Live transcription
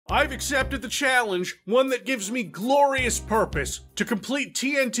I've accepted the challenge, one that gives me glorious purpose, to complete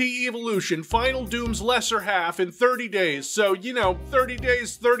TNT Evolution Final Doom's lesser half in 30 days. So, 30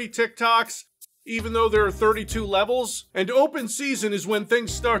 days, 30 TikToks, even though there are 32 levels. And open season is when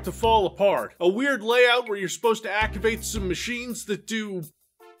things start to fall apart. A weird layout where you're supposed to activate some machines that do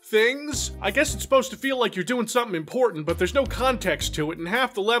things? I guess it's supposed to feel like you're doing something important, but there's no context to it, and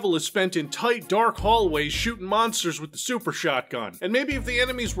half the level is spent in tight, dark hallways shooting monsters with the super shotgun. And maybe if the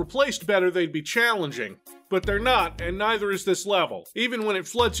enemies were placed better, they'd be challenging. But they're not, and neither is this level, even when it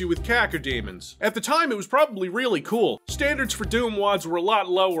floods you with cacodemons. At the time, it was probably really cool. Standards for Doom WODs were a lot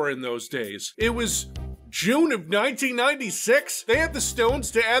lower in those days. It was June of 1996? They had the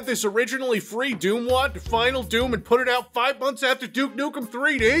stones to add this originally free Doom WOD to Final Doom and put it out 5 months after Duke Nukem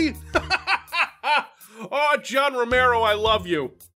 3D? Oh, John Romero, I love you.